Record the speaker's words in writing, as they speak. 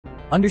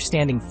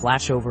Understanding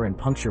flashover and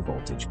puncture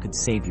voltage could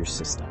save your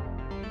system.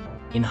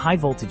 In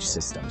high-voltage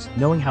systems,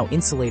 knowing how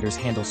insulators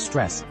handle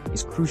stress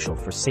is crucial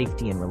for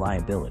safety and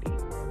reliability.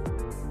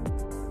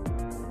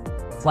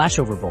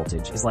 Flashover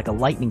voltage is like a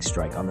lightning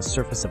strike on the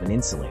surface of an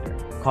insulator,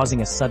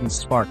 causing a sudden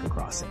spark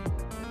across it.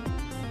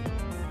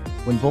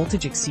 When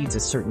voltage exceeds a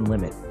certain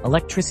limit,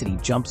 electricity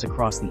jumps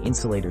across the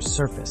insulator's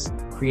surface,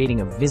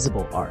 creating a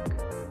visible arc.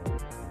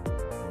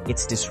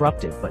 It's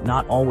disruptive but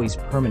not always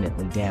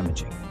permanently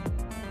damaging.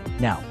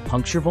 Now,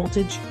 puncture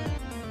voltage?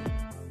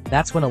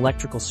 That's when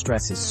electrical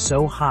stress is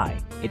so high,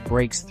 it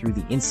breaks through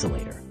the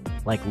insulator,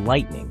 like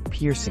lightning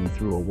piercing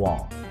through a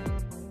wall.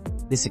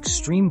 This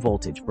extreme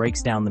voltage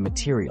breaks down the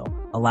material,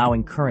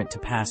 allowing current to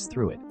pass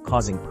through it,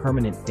 causing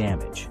permanent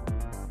damage.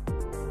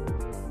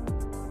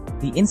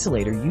 The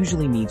insulator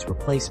usually needs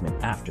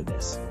replacement after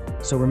this.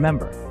 So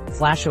remember,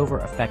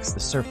 flashover affects the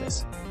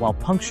surface, while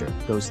puncture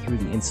goes through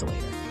the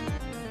insulator.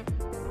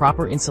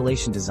 Proper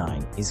insulation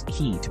design is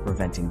key to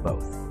preventing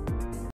both.